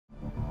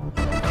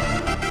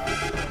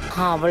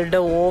അവളുടെ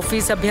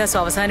ഓഫീസ് അഭ്യാസം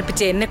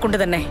അവസാനിപ്പിച്ച് എന്നെ കൊണ്ട്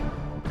തന്നെ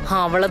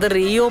അവളത്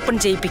റീഓപ്പൺ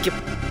ചെയ്യിപ്പിക്കും.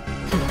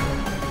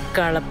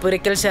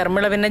 കളപ്പുരയ്ക്കൽ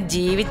ശർമ്മിള പിന്നെ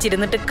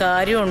ജീവിച്ചിരുന്നിട്ട്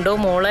കാര്യമുണ്ടോ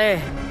മോളെ?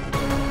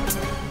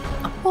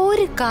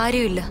 ഒരു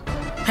കാര്യമില്ല.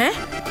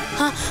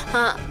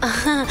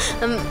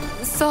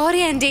 സോറി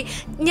ആന്റി,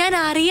 ഞാൻ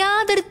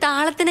അറിയാതൊരു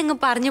താളത്തിനങ്ങ്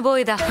പറഞ്ഞു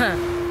പോയതാ.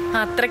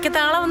 അത്രയ്ക്ക്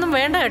താളമൊന്നും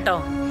വേണ്ട കേട്ടോ.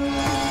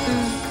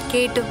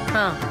 കേട്ടു.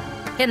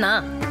 എന്നാ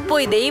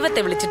പോയി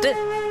ദൈവത്തെ വിളിച്ചിട്ട്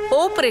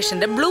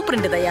ഓപ്പറേഷന്റെ ബ്ലൂ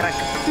പ്രിന്റ്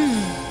തയ്യാറാക്ക.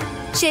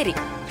 ശരി.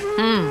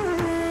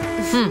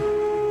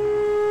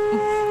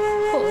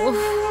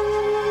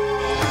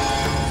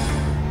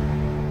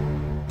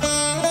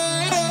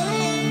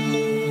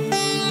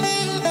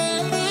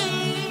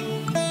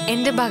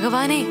 എന്റെ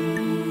ഭഗവാനെ,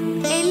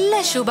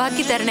 എല്ലാം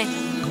ശുഭാക്കി തരണേ.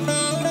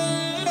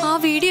 ആ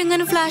വീഡിയോ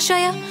എങ്ങനെ ഫ്ലാഷ്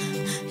ആയ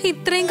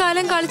ഇത്രയും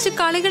കാലം കളിച്ച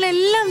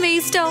കളികളെല്ലാം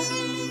വേസ്റ്റ് ആവും.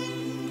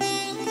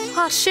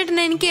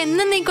 ഹർഷേട്ടനെ എനിക്ക്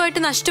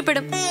എന്നേക്കുമായിട്ട്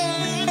നഷ്ടപ്പെടും.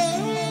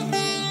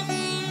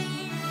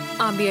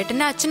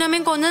 അഭിയേട്ടന്റെ അച്ഛനും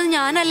അമ്മയും കൊന്നത്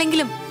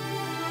ഞാനല്ലെങ്കിലും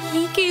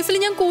ഈ കേസിൽ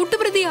ഞാൻ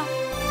കൂട്ടുപ്രതിയാ.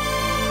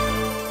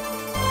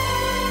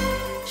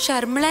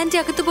 ശർമ്മിളാന്റി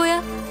അകത്ത് പോയാ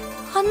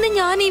അന്ന്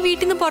ഞാൻ ഈ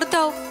വീട്ടിൽ നിന്ന്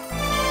പുറത്താവും.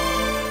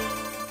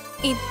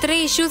 ഇത്ര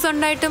ഇഷ്യൂസ്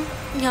ഉണ്ടായിട്ടും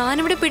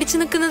ഞാനിവിടെ പിടിച്ചു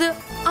നിൽക്കുന്നത്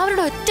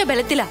അവരുടെ ഒറ്റ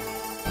ബലത്തിലാ.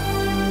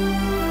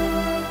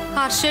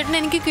 ഹർഷേട്ടൻ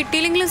എനിക്ക്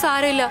കിട്ടിയില്ലെങ്കിലും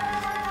സാരമില്ല,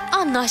 ആ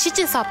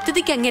നശിച്ച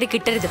സപ്തതിക്ക് അങ്ങനെ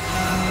കിട്ടരുത്.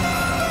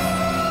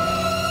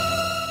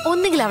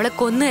 ഒന്നുകിൽ അവളെ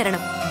കൊന്നു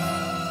തരണം,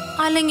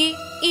 അല്ലെങ്കിൽ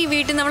ഈ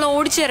വീട്ടിൽ നിന്ന് അവളെ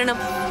ഓടിച്ചു തരണം.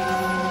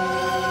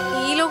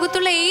 ഈ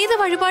ലോകത്തുള്ള ഏത്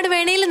വഴിപാട്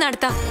വേണേലും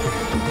നടത്താം.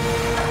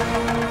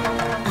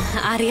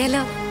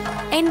 അറിയാലോ,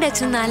 എന്റെ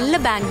അച്ഛന് നല്ല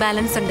ബാങ്ക്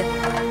ബാലൻസ് ഉണ്ട്.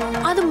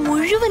 അത്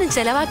മുഴുവനും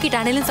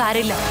ചെലവാക്കിയിട്ടാണേലും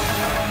സാരമില്ല.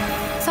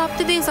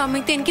 സപ്തതിയും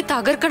സംയുക്തയും എനിക്ക്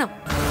തകർക്കണം.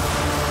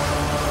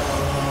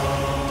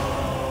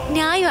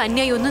 ന്യായം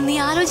അന്യായം ഒന്നും നീ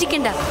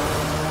ആലോചിക്കണ്ട.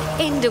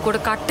 എന്റെ കൂടെ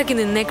കട്ടയ്ക്ക്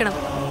നിന്നേക്കണം.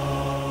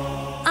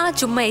 ആ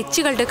ചുമ്മാ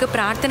എച്ചുകളുടെ ഒക്കെ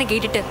പ്രാർത്ഥന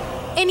കേട്ടിട്ട്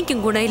എനിക്കും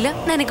ഗുണമില്ല,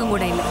 നിനക്കും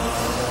ഗുണമില്ല.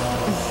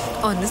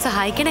 ഒന്ന്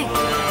സഹായിക്കണേ.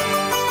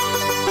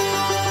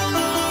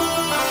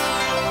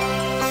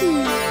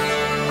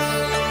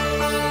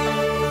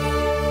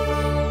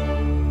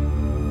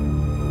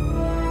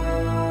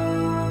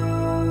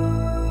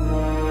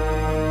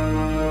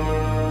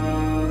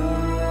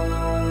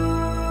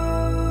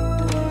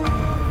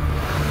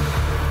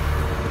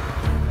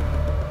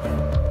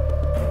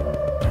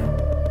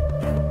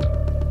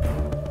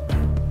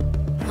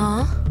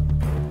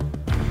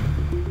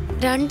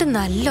 രണ്ട്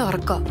നല്ല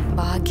ഉറക്കം,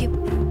 ഭാഗ്യം.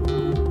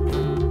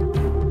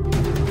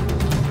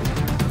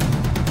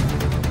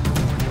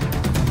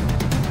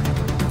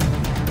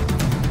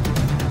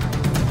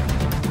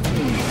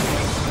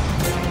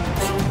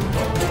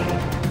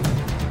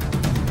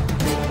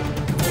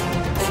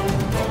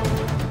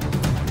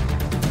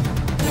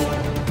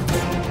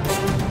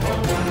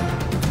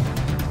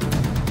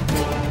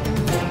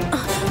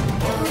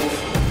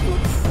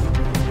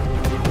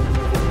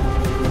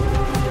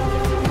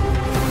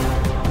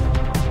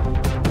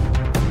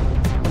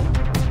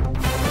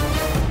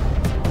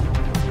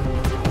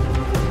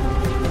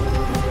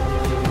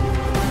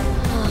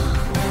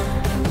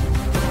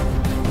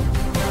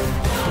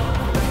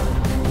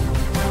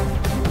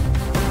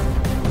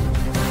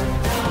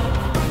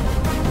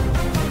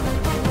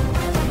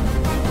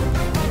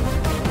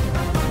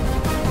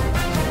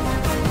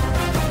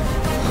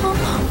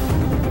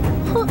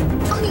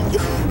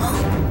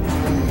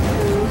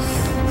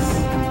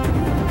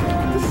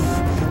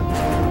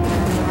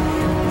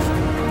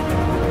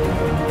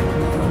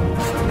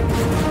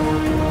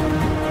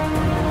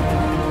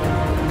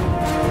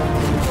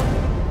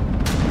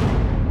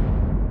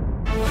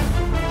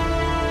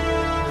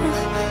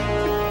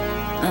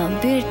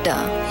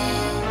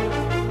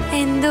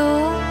 എന്തോ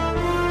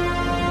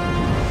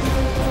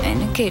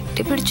എന്നെ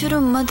കെട്ടിപ്പിടിച്ചൊരു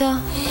ഉമ്മതാ.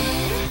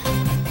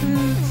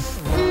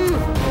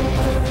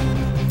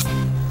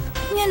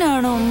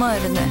 ഇങ്ങനാണോ ഉമ്മ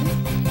വരുന്നത്?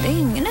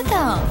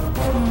 ഇങ്ങനെതാ.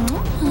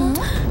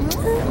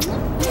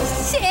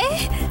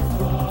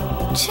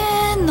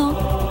 ചേന്നോ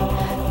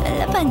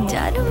നല്ല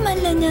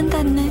പഞ്ചാരുമ്മല്ല ഞാൻ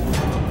തന്നെ.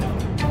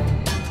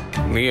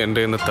 നീ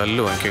എന്റെ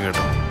തല്ലു വാങ്ങിക്കാൻ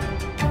കേട്ടോ.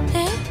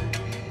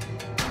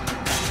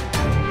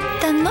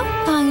 തന്നോ,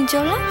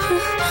 വാങ്ങിച്ചോളാം.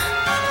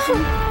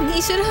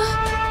 ഈശ്വര,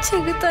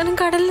 ചെകുത്താനും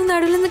കടലിലും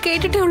നടുവിലെന്ന്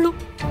കേട്ടിട്ടേ ഉള്ളൂ.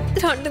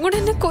 രണ്ടും കൂടെ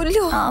എന്നെ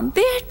കൊല്ലോ.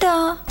 അബേട്ടാ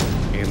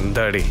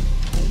എന്താടി?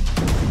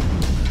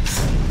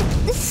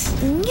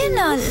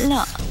 ഇങ്ങനല്ല,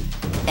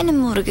 എന്നെ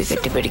മുറുകെ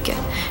കെട്ടിപ്പിടിക്ക.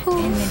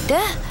 എന്നിട്ട്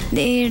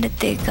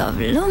ദേടത്തേക്ക്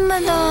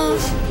അവളുമ്മതാ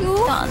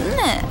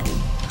തന്നെ.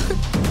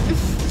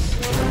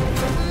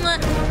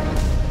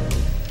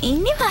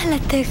 ഇനി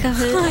വലത്തേക്ക്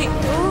അവൾ.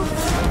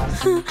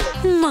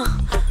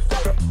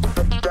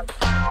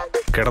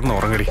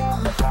 കിടന്നുറങ്ങടി.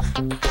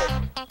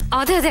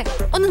 അതെ അതെ,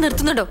 ഒന്ന്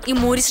നിർത്തുന്നുണ്ടോ ഈ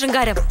മൂരി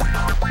ശൃംഗാരം?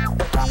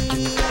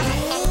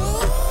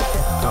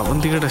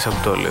 അവന്തിയുടെ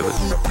ശബ്ദമല്ലേ ഇത്?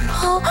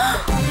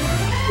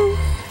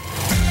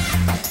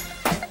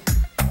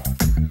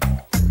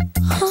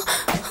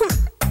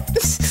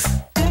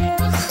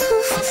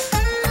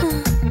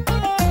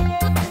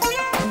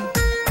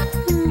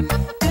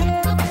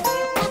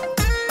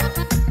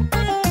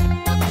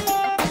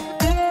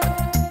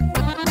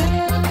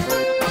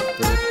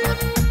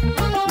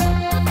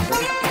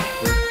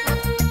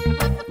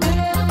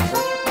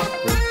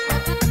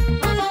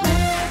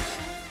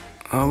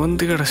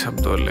 അവന്തികയുടെ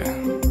ശബ്ദമല്ലേ?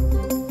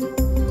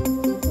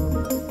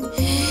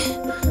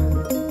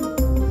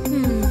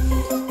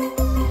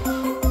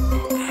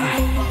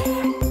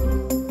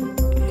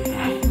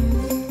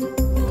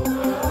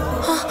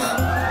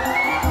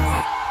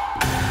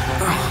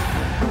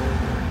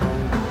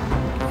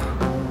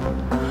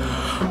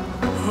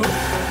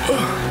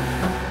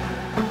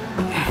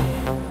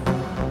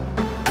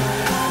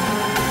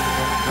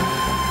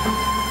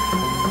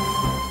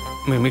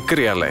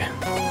 മിമിക്രിയല്ലേ?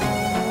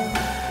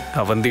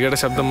 അവന്തികയുടെ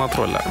ശബ്ദം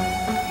മാത്രമല്ല,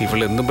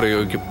 ഇവളെന്തും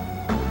പ്രയോഗിക്കും.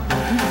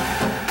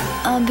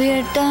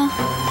 അഭിയേട്ടാ,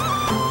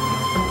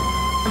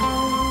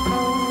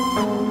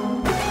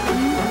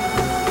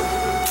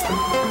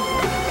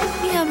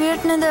 ഈ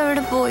അഭിയേട്ടനത്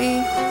എവിടെ പോയി?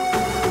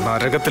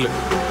 നരകത്തില്.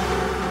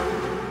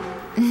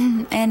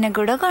 എന്നെ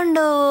കൂടെ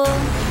കണ്ടോ?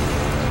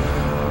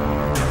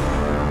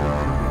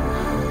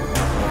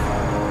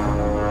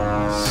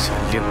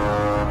 ശല്യം.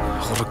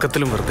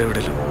 ഉറക്കത്തിലും വെറുതെ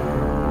വിടലും.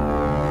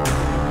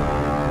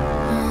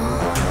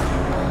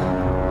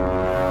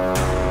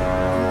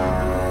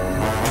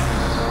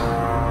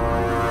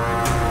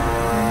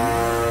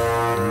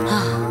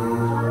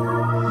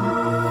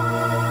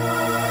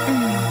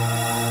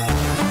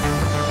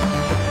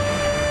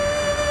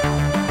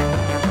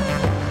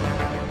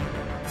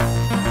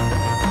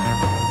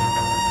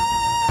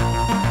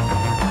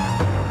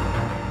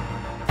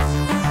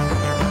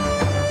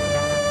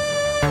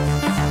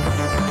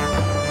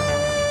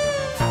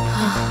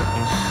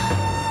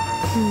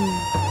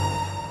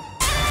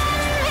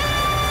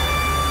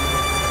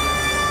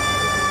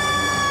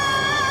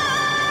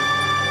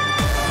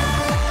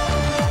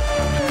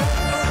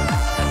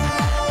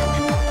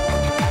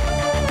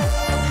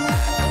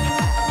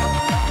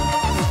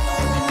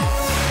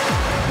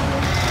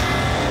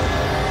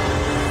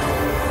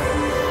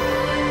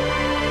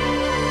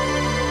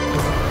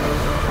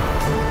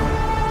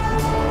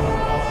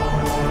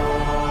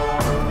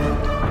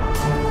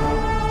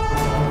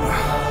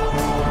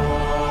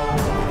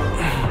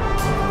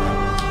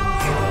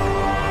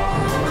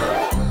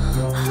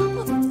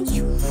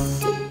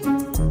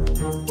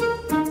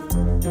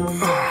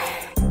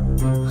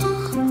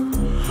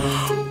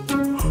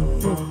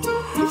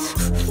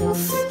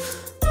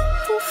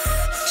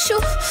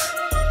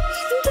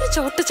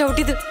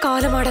 ചവിട്ടിയത്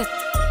കാലമാടാൻ.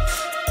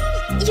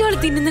 ഇയാൾ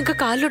തിന്നുന്നൊക്കെ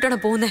കാലിലോട്ടാണ്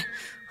പോകുന്നേ.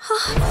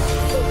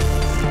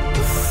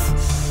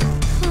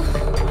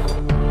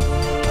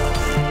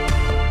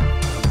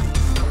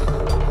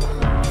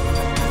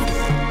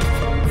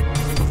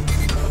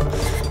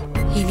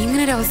 ഇനി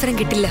ഇങ്ങനെ ഒരു അവസരം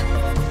കിട്ടില്ല.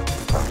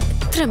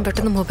 എത്രയും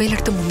പെട്ടെന്ന് മൊബൈൽ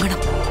എടുത്ത്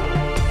മുങ്ങണം.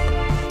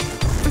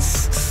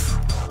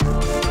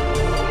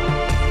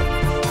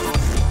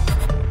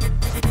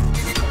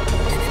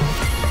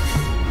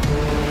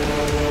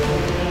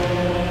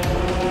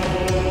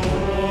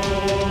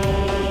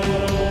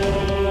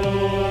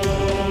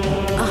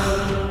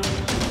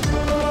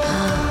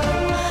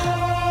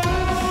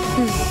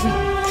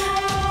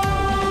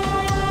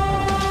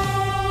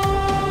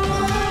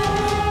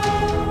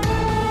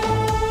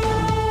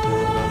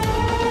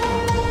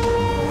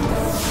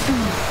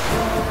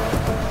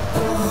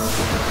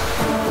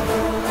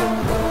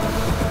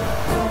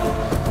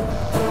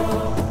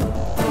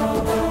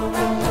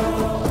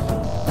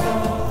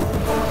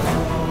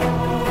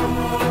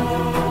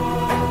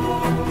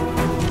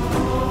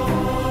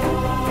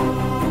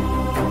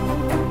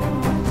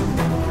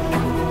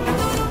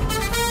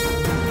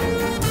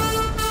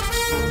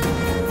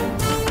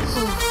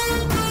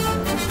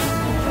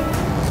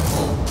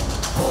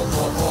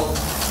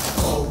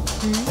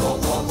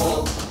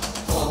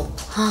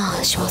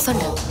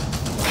 ശ്വാസമുണ്ട്.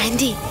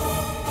 ആന്റി,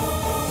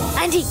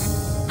 ആന്റി,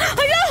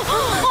 അയ്യോ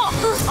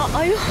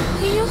അയ്യോ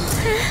അയ്യോ,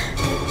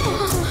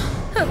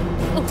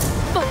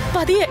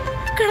 പതിയെ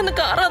കിടന്ന്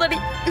കാറാതടി.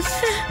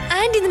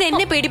 ആന്റി ഇതിനെ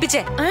എന്നെ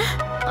പേടിപ്പിച്ചേ?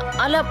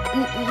 അല്ല,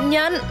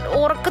 ഞാൻ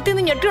ഉറക്കത്തിൽ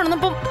നിന്ന് ഞെട്ടി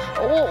ഉണർന്നപ്പം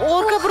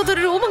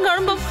ഓർക്കപ്പുറത്തൊരു രൂപം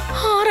കാണുമ്പം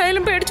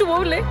ആരായാലും പേടിച്ചു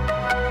പോവില്ലേ?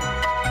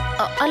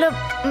 അല്ല,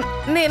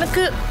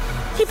 നിനക്ക്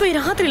ഇപ്പൊ ഈ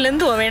രാത്രിയിൽ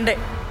എന്തുവാ വേണ്ടേ?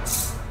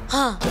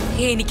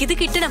 എനിക്കിത്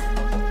കിട്ടണം.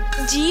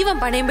 ജീവൻ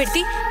പണയം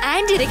പെടുത്തി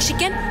ആന്റി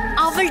രക്ഷിക്കാൻ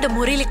അവളുടെ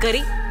മുറിയിൽ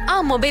കയറി ആ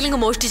മൊബൈലിങ്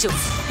മോഷ്ടിച്ചു.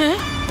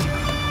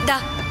 ദാ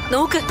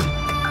നോക്ക്,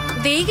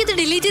 വേഗം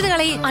ഡിലീറ്റ് ചെയ്ത്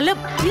കളയും. അല്ല,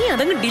 നീ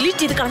അതങ്ങ്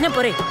ഡിലീറ്റ് ചെയ്ത് കളഞ്ഞാ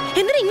പോരെ?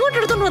 എന്തിനാ ഇങ്ങോട്ട്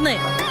എടുത്തോണ്ട് വന്നേ?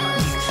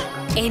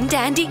 എന്റെ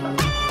ആന്റി,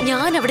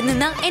 ഞാൻ അവിടെ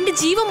നിന്നാ എന്റെ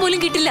ജീവൻ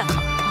പോലും കിട്ടില്ല.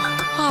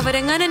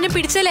 അവരെങ്ങാൻ എന്നെ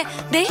പിടിച്ചല്ലേ,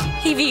 ദേ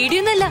ഈ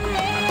വീഡിയോ ഒന്നല്ല,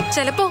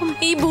 ചിലപ്പോ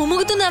ഈ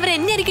ഭൂമുഖത്തുനിന്ന്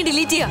അവരെന്നെ ആയിരിക്കും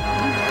ഡിലീറ്റ് ചെയ്യാ.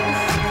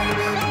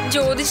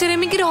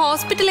 ജ്യോതിഷരമിക്ക് ഒരു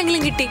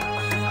ഹോസ്പിറ്റലെങ്കിലും കിട്ടി.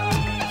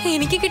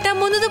 എനിക്ക് കിട്ടാൻ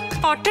പോകുന്നത്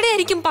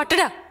പട്ടടയായിരിക്കും,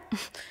 പട്ടട.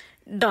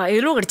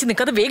 ഡയലോഗ് അടിച്ച്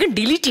നിൽക്കാതെ വേഗം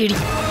ഡിലീറ്റ് ചെയ്യടി.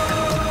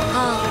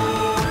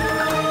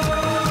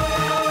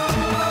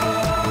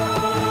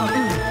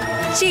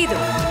 ചെയ്തു.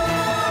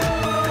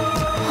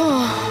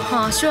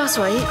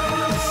 ആശ്വാസമായി.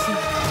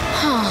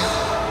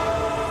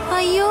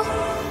 അയ്യോ,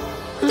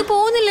 ഇത്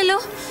പോകുന്നില്ലല്ലോ.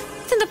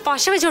 ഇതെന്താ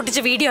പശ വെച്ച് ഒട്ടിച്ച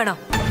വീഡിയോ ആണോ?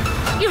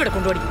 ഇവിടെ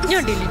കൊണ്ടുപോടി,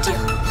 ഞാൻ ഡിലീറ്റ്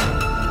ചെയ്യാം.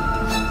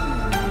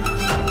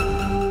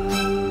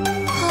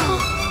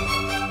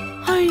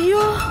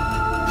 അയ്യോ,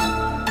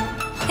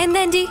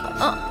 എന്താ ആന്റി?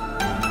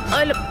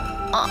 അല്ല,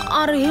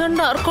 അറിയണ്ട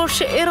ആർക്കോ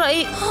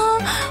ഷെയറായി.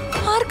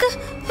 ആർക്ക്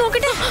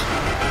നോക്കട്ടെ.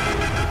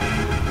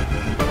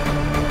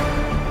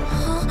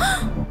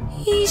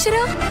 ഈശ്വര,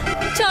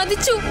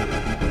 ചതിച്ചു.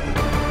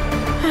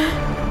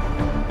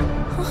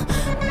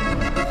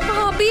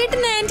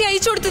 അഭിയേട്ടന് ആന്റി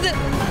അയച്ചു കൊടുത്തത്.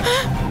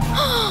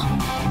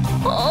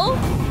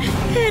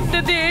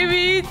 എന്റെ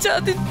ദേവി,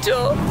 ചതിച്ചോ?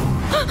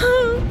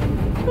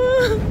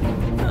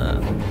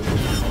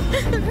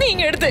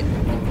 നീങ്ങെടുത്ത്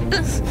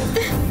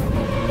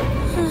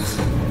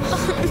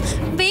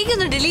വേഗം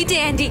ഒന്ന് ഡിലീറ്റ്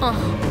ചെയ്യാൻ ആന്റി.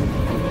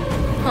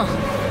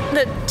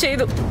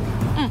 ചെയ്തു.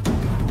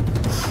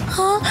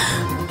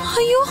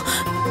 അയ്യോ,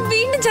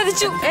 വീണ്ടും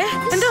ചതിച്ചു.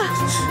 എന്താ?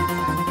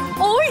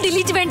 ഓൾ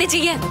ഡിലീറ്റ് വേണ്ടേ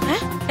ചെയ്യാൻ?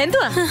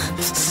 എന്തുവാ?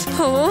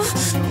 ഓ,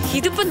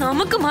 ഇതിപ്പോ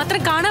നമുക്ക്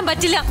മാത്രം കാണാൻ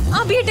പറ്റില്ല,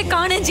 അഭിയേട്ടെ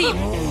കാണാൻ ചെയ്യും.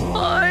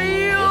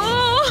 അയ്യോ,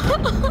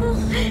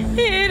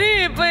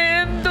 ഇനിയിപ്പൊ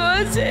എന്തുവാ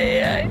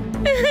ചെയ്യാൻ?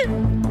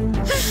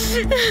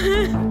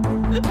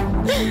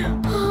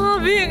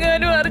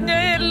 അഭിയെങ്ങാനും അറിഞ്ഞ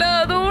എല്ലാം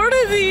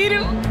അതോടെ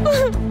തീരും.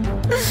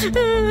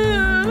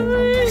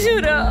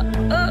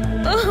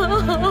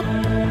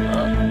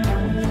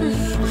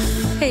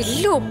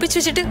 എല്ലാം ഒപ്പിച്ചു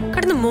വെച്ചിട്ട്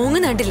കടന്ന്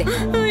മൂങ്ങുന്നാണ്ടില്ലേ.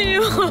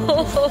 അയ്യോ,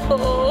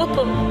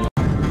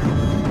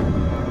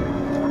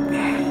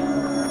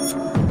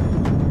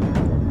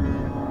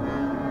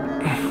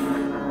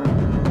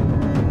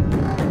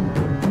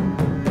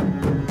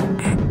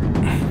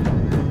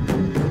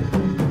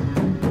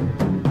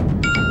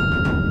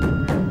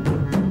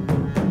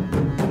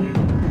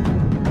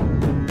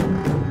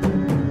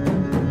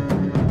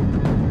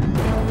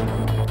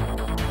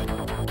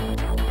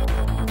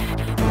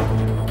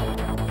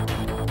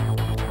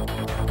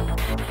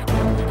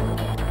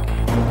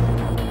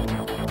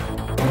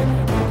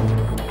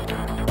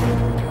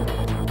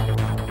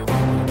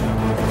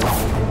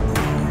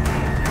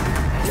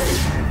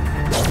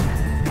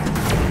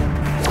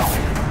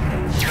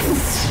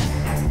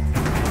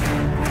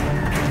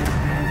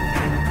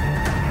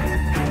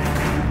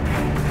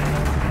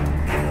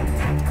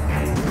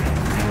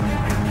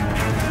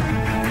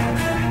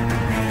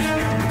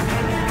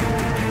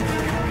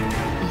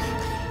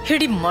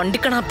 എടി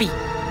മണ്ടിക്കണാപ്പി,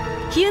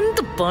 എന്ത്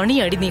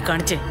പണിയാടി നീ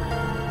കാണിച്ചേ?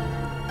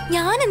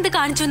 ഞാൻ എന്ത്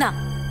കാണിച്ചു?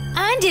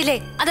 ആന്റി അല്ലേ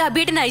അത്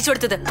അഭിയേട്ടന് അയച്ചു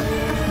കൊടുത്തത്.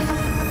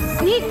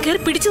 നീ കേറി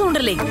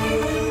പിടിച്ചതുകൊണ്ടല്ലേ.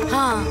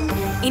 ആ,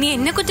 ഇനി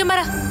എന്നെ കുറ്റം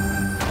പറ.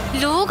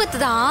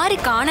 ലോകത്തത് ആര്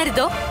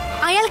കാണരുതോ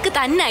അയാൾക്ക്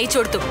തന്നെ അയച്ചു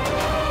കൊടുത്തു.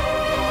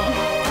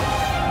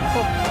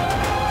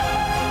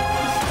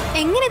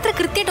 എങ്ങനെ ഇത്ര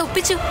കൃത്യമായിട്ട്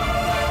ഒപ്പിച്ചു?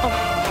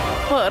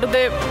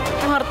 വെറുതെ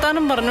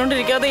വർത്താനം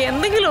പറഞ്ഞോണ്ടിരിക്കാതെ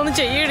എന്തെങ്കിലും ഒന്ന്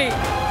ചെയ്യടി.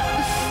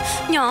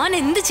 ഞാൻ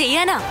എന്ത്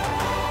ചെയ്യാനാ?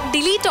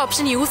 ഡിലീറ്റ്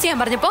ഓപ്ഷൻ യൂസ് ചെയ്യാൻ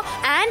പറഞ്ഞപ്പോ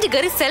ആന്റി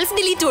കയറി സെൽഫ്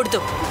ഡിലീറ്റ് കൊടുത്തു.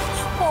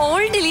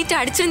 ഓൾ ഡിലീറ്റ്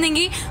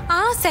അടിച്ചിരുന്നെങ്കിൽ ആ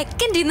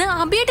സെക്കൻഡിൽ നിന്ന്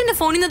അഭിയേട്ടന്റെ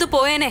ഫോണിൽ നിന്ന്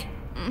പോയേനെ.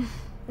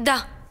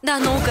 ദാ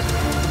നോക്ക്,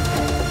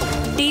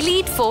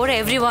 ഡിലീറ്റ് ഫോർ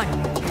എവ്രി വൺ.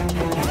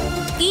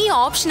 ഈ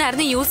ഓപ്ഷൻ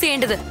ആയിരുന്നു യൂസ്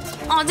ചെയ്യേണ്ടത്.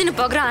 അതിന്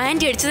പകരം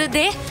ആന്റി അടിച്ചത്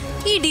ദേ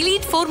ഈ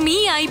ഡിലീറ്റ് ഫോർ മീ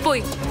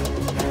ആയിപ്പോയി.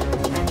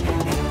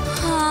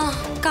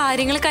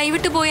 കാര്യങ്ങൾ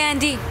കൈവിട്ടു പോയി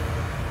ആന്റി.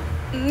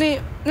 നീ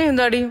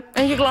എന്താടി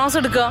എനിക്ക് ക്ലാസ്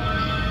എടുക്കാം?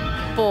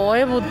 പോയ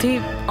ബുദ്ധി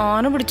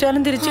ആന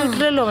പിടിച്ചാലും തിരിച്ചു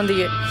കിട്ടില്ലല്ലോ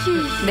അവന്തിക്ക്.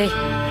 ഡേ,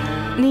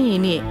 നീ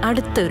ഇനി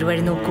അടുത്തൊരു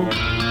വഴി നോക്കൂ.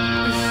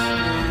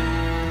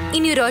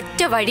 ഇനി ഒരു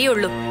ഒറ്റ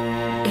വഴിയുള്ളൂ.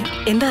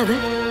 എന്താ അത്?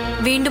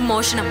 വീണ്ടും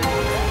മോഷണം.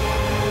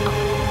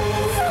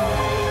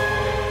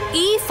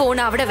 ഈ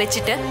ഫോൺ അവിടെ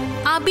വെച്ചിട്ട്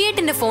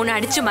അഭിയേട്ടന്റെ ഫോൺ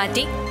അടിച്ചു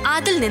മാറ്റി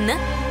അതിൽ നിന്ന്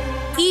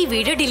ഈ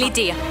വീഡിയോ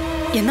ഡിലീറ്റ് ചെയ്യാം.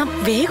 എന്നാ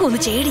വേഗം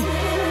ഒന്ന് ചെയ്യടി.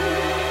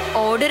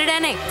 ഓർഡർ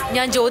ഇടാനേ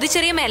ഞാൻ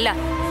ജ്യോതിച്ചെറിയമല്ല,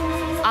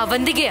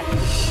 അവന്തികയാ.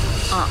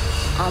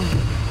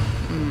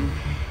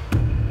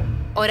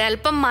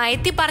 ഒരൽപ്പം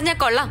മയത്തി പറഞ്ഞാ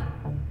കൊള്ളാം.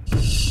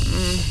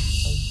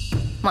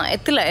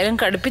 മയത്തിലായാലും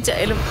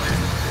കടുപ്പിച്ചായാലും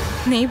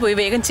നീ പോയി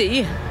വേഗം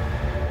ചെയ്യ.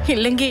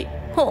 ഇല്ലെങ്കിൽ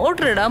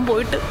ഓർഡർ ഇടാൻ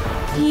പോയിട്ട്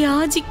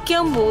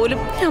യാചിക്കാൻ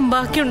പോലും ഞാൻ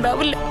ബാക്കി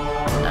ഉണ്ടാവില്ല.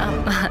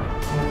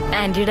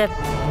 ആന്റിയുടെ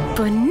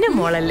പൊന്നു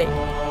മോളല്ലേ.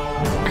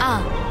 ആ,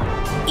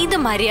 ഇത്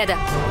മര്യാദ.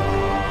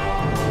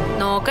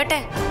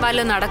 നോക്കട്ടെ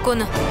വല്ലോ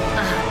നടക്കൂന്ന്.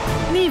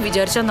 നീ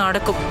വിചാരിച്ചാ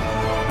നടക്കും.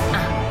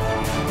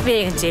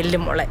 വേഗം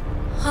ചെല്ലും മോളെ.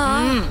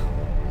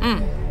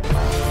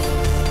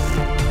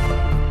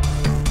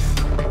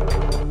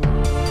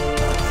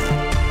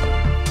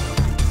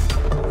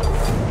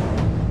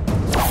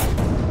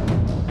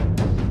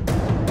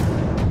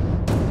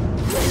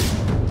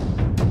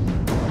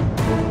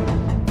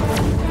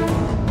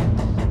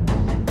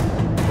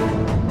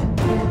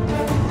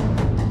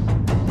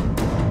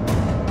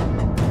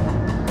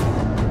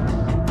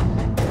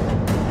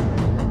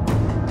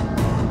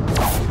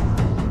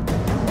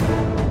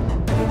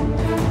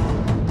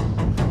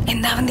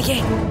 എന്താ വന്നിക്കേ?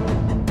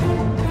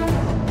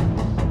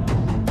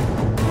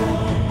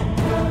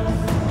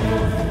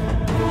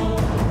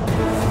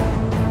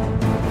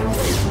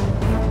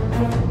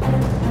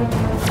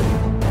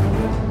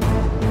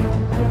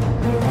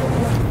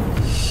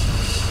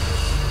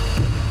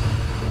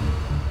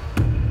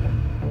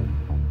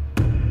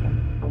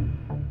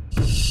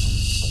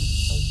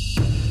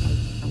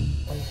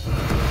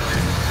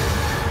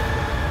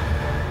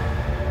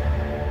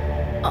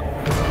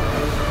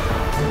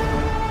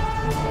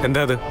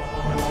 എന്താ അത്?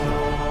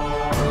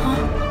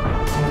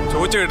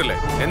 ചോദിച്ചു കേട്ടില്ലേ?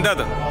 എന്താ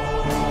അത്?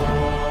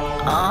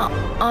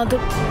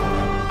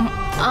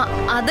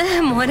 അത്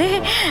മോനെ,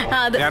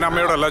 അത് ഞാൻ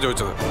അമ്മയോടല്ല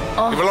ചോദിച്ചത്,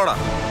 ഇവളോടാ.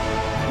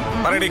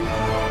 പറയടി,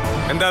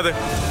 എന്താ അത്?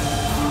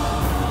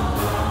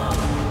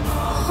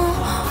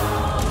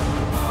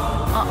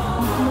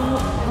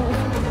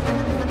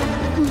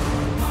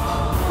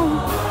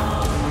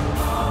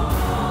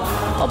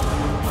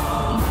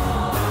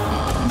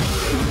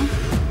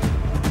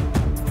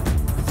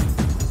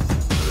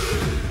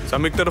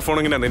 സംയുക്തയുടെ ഫോൺ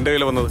എങ്ങനെയാ നിന്റെ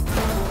കയ്യിൽ വന്നത്?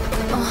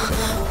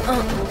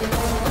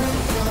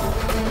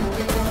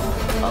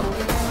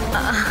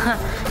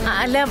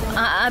 അല്ല,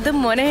 അത്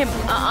മോനെ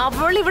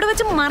അവൾ ഇവിടെ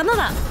വെച്ച്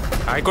മറന്നതാ.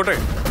 ആയിക്കോട്ടെ,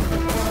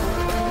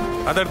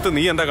 അതെടുത്ത്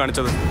നീ എന്താ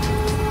കാണിച്ചത്?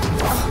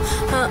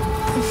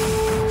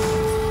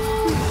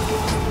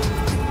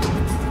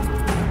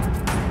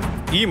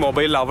 ഈ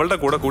മൊബൈലിൽ അവളുടെ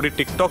കൂടെ കൂടി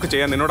ടിക്ടോക്ക്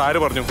ചെയ്യാൻ നിന്നോട്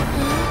ആര് പറഞ്ഞു?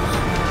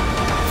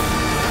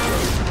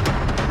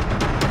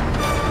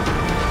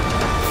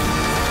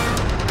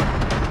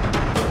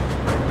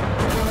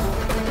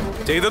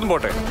 ചെയ്തതും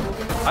പോട്ടെ,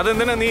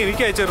 അതെന്തിനാ നീ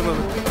എനിക്ക്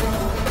അയച്ചിരുന്നത്?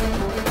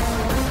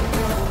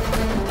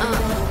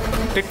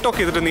 ടിക്ടോക്ക്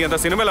ചെയ്തിട്ട് നീ എന്താ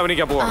സിനിമയിൽ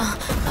അഭിനയിക്കാൻ പോവാ?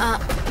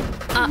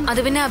 അത്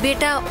പിന്നെ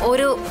അഭിയേട്ട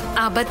ഒരു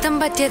അബദ്ധം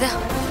പറ്റിയതാ.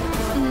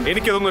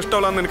 എനിക്കതൊന്നും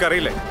ഇഷ്ടമല്ലാന്ന്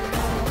എനിക്കറിയില്ലേ.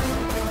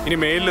 ഇനി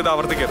മേലിൽ ഇത്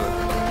ആവർത്തിക്കരുത്.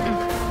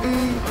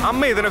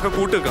 അമ്മ ഇതിനൊക്കെ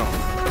കൂട്ടുവെക്കണം.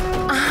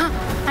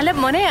 അല്ല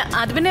മോനെ,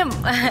 അത് പിന്നെ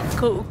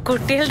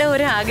കുട്ടികളുടെ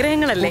ഓരോ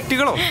ആഗ്രഹങ്ങളല്ലേ.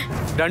 കുട്ടികളോ?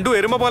 രണ്ടും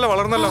എരുമ പോലെ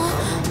വളർന്നല്ലോ.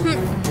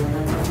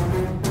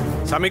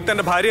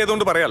 സംയുക്തന്റെ ഭാര്യ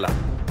ആയതുകൊണ്ട് പറയല്ല,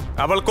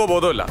 അവൾക്കോ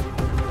ബോധമില്ല.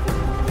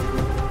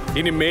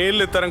 ഇനി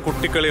മേലിൽ ഇത്തരം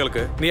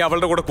കുട്ടിക്കളികൾക്ക് നീ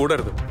അവളുടെ കൂടെ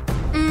കൂടരുത്.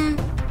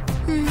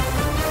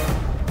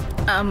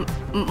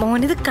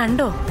 മോനിത്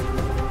കണ്ടോ?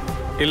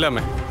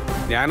 ഇല്ലമ്മേ,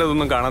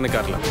 ഞാനതൊന്നും കാണാൻ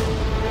നിൽക്കാറില്ല.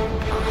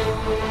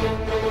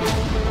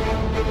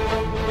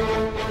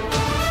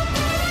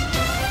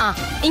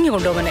 ഇങ്ങ്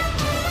കൊണ്ടോ മോനെ,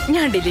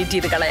 ഞാൻ ഡിലീറ്റ്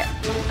ചെയ്ത് കളയാം.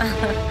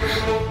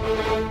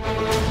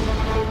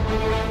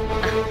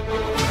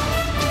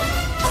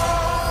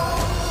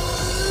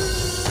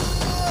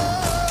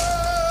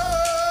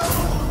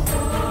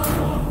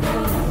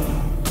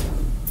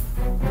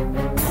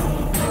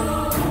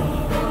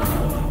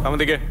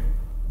 അവന്തിക്ക്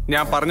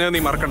ഞാൻ പറഞ്ഞത് നീ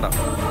മറക്കണ്ട.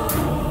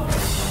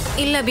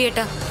 ഇല്ല അഭിയേട്ട,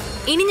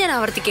 ഇനി ഞാൻ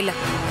ആവർത്തിക്കില്ല.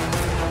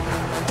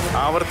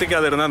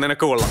 ആവർത്തിക്കാതിരുന്നാ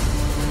നിനക്ക് കൊള്ളാം.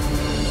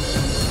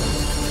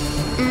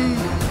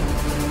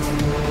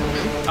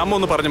 അമ്മ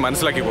ഒന്ന് പറഞ്ഞ്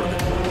മനസ്സിലാക്കി കൊടുക്ക.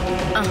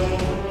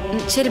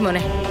 ശരി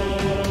മോനെ.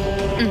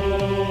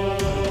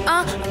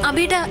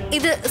 അഭിയേട്ട,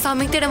 ഇത്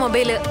സംയുക്തയുടെ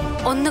മൊബൈല്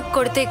ഒന്ന്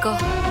കൊടുത്തേക്കോ.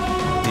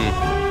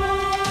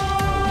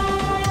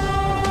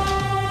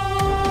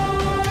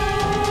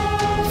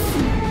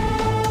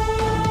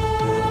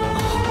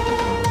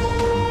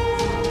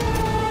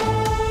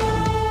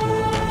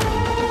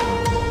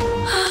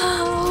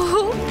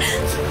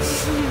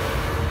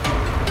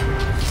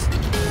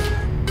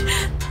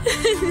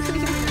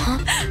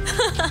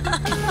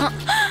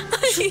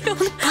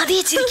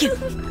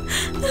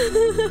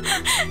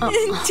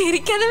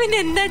 ചിരിക്കാതെ പിന്നെ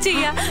എന്താ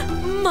ചെയ്യാ?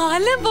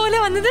 മല പോലെ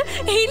വന്നത്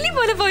എലി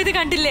പോലെ പോയത്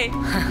കണ്ടില്ലേ?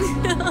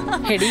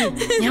 എടി,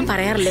 ഞാൻ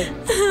പറയാറില്ലേ,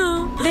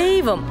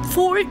 ദൈവം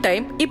ഫുൾ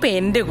ടൈം ഇപ്പൊ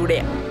എന്റെ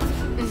കൂടെയാ.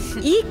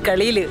 ഈ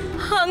കളിയില്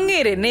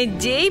അങ്ങേര് എന്നെ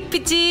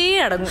ജയിപ്പിച്ചേ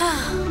അടങ്ങും.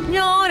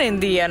 ഞാൻ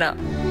എന്ത് ചെയ്യാനാ?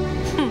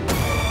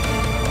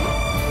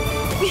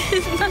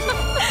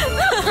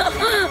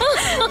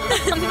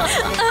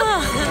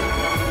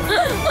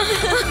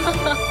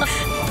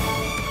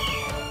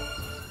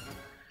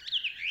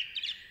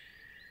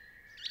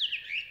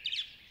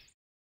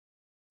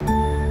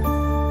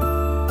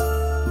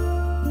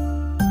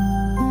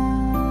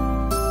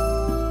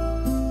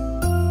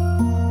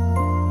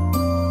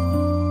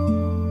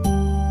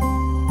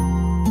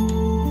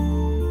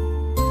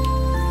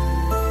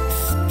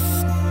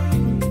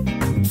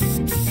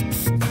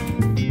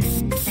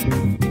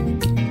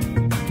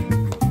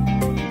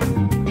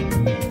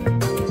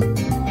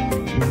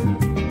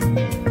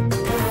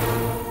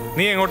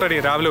 നീ എങ്ങോട്ടടി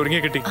രാവിലെ ഒരുങ്ങി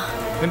കിട്ടി?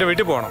 നിന്റെ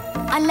വീട്ടിൽ പോകണം?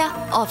 അല്ല,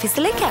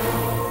 ഓഫീസിലേക്കാ.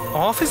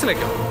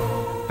 ഓഫീസിലേക്കോ?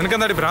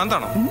 നിനക്കെന്താടി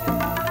ഭ്രാന്താണോ?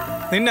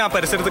 നിന്നെ ആ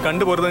പരിസരത്ത്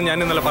കണ്ടുപോരുന്നത് ഞാൻ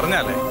ഇന്നലെ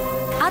പറഞ്ഞാലേ.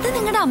 അത്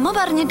നിങ്ങളുടെ അമ്മ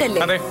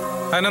പറഞ്ഞിട്ടല്ലേ? അതെ,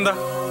 അതിനെന്താ?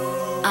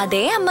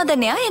 അതേ അമ്മ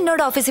തന്നെയാ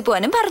എന്നോട് ഓഫീസിൽ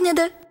പോകാനും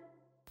പറഞ്ഞത്.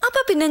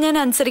 അപ്പൊ പിന്നെ ഞാൻ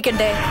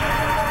അനുസരിക്കണ്ടേ?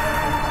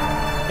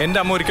 എന്റെ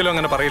അമ്മ ഒരിക്കലും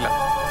അങ്ങനെ പറയില്ല.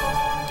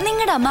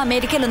 നിങ്ങളുടെ അമ്മ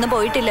അമേരിക്കയിലൊന്നും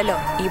പോയിട്ടില്ലല്ലോ,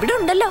 ഇവിടെ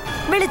ഉണ്ടല്ലോ,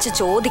 വിളിച്ചു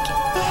ചോദിക്കും.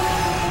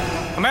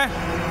 അമ്മേ,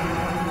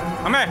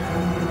 അമ്മേ,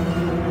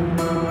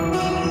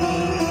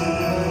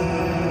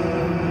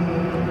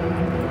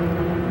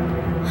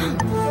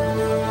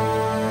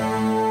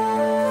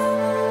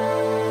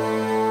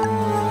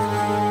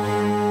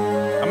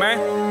 അമ്മേ,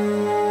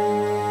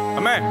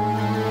 അമ്മേ.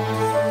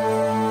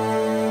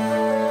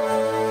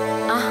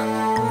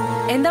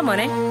 എന്താ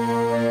മോനെ?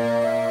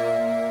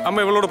 അമ്മ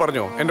ഇവളോട്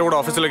പറഞ്ഞോ എന്റെ കൂടെ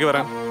ഓഫീസിലേക്ക്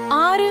വരാൻ?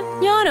 ആര്?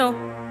 ഞാനോ?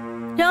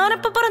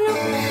 ഞാനപ്പ പറഞ്ഞു.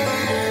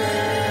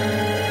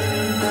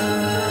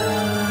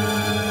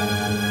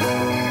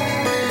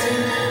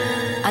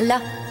 അല്ല,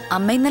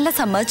 അമ്മ ഇന്നലെ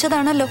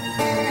സമ്മതിച്ചതാണല്ലോ.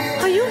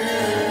 അയ്യോ,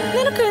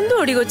 നിനക്ക് എന്തോ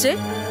അടി കൊച്ചേ?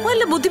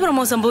 വല്ല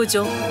ബുദ്ധിഭ്രമോ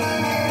സംഭവിച്ചോ?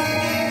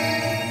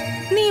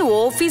 നീ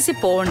ഓഫീസിൽ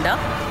പോകണ്ട,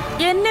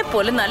 എന്നെ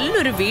പോലെ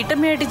നല്ലൊരു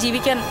വീട്ടമ്മയായിട്ട്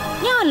ജീവിക്കാൻ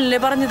ഞാനല്ലേ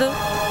പറഞ്ഞത്?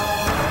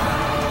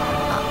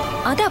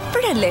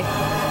 അതപ്പോഴല്ലേ?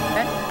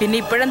 പിന്നെ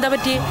ഇപ്പോഴെന്താ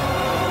പറ്റിയേ?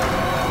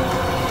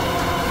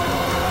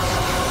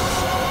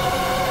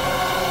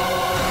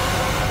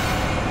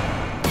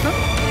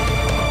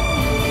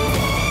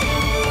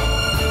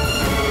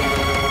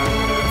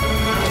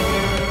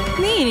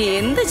 നീ ഇനി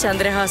എന്ത്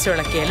ചന്ദ്രഹാസം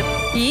ഇളക്കിയാലും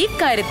ഈ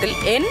കാര്യത്തിൽ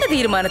എന്റെ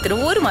തീരുമാനത്തിന്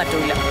ഒരു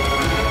മാറ്റവും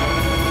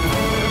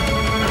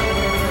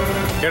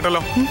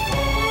കേട്ടല്ലോ,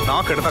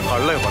 നാക്കെടുത്ത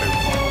കള്ളേ പറയൂ.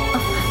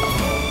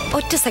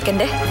 ഒറ്റ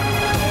സെക്കൻഡ്.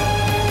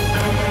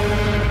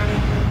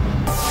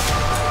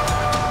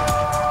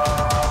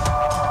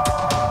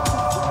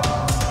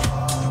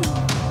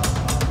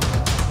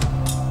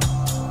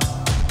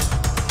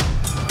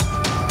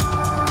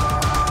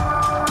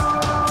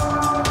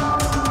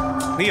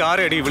 നീ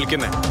ആരെയടി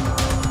വിളിക്കുന്നേ?